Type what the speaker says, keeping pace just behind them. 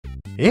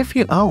If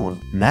you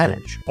own,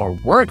 manage, or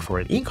work for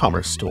an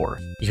e-commerce store,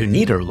 you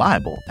need a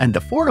reliable and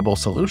affordable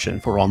solution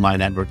for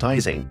online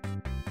advertising.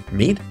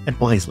 Meet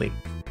Adwisely,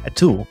 a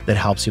tool that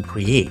helps you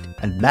create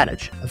and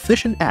manage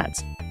efficient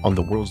ads on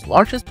the world's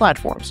largest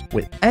platforms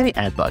with any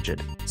ad budget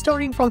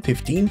starting from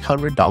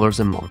 $1,500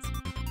 a month.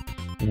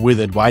 With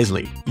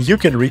Adwisely, you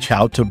can reach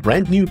out to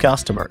brand new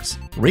customers,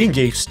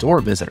 re-engage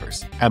store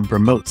visitors, and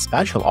promote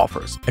special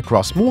offers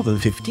across more than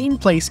 15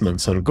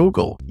 placements on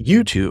Google,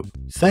 YouTube,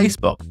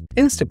 Facebook,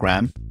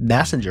 Instagram,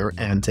 Messenger,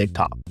 and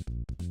TikTok.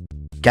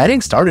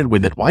 Getting started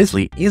with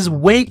Adwisely is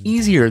way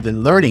easier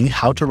than learning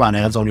how to run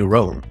ads on your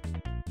own.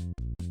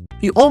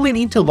 You only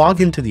need to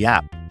log into the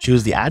app,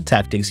 choose the ad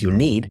tactics you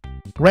need,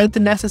 grant the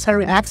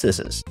necessary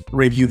accesses,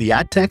 review the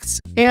ad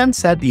texts, and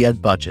set the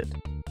ad budget.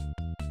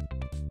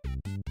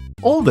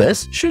 All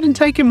this shouldn't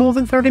take you more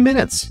than 30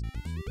 minutes.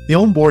 The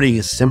onboarding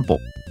is simple.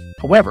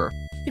 However,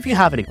 if you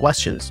have any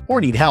questions or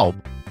need help,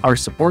 our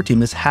support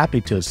team is happy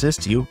to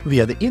assist you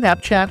via the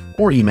in-app chat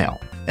or email.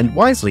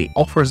 Adwisely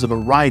offers a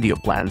variety of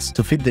plans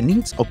to fit the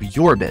needs of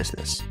your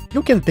business.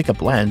 You can pick a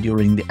plan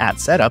during the ad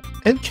setup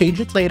and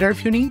change it later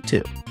if you need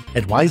to.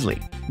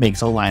 Adwisely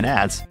makes online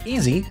ads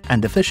easy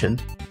and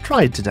efficient.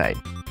 Try it today.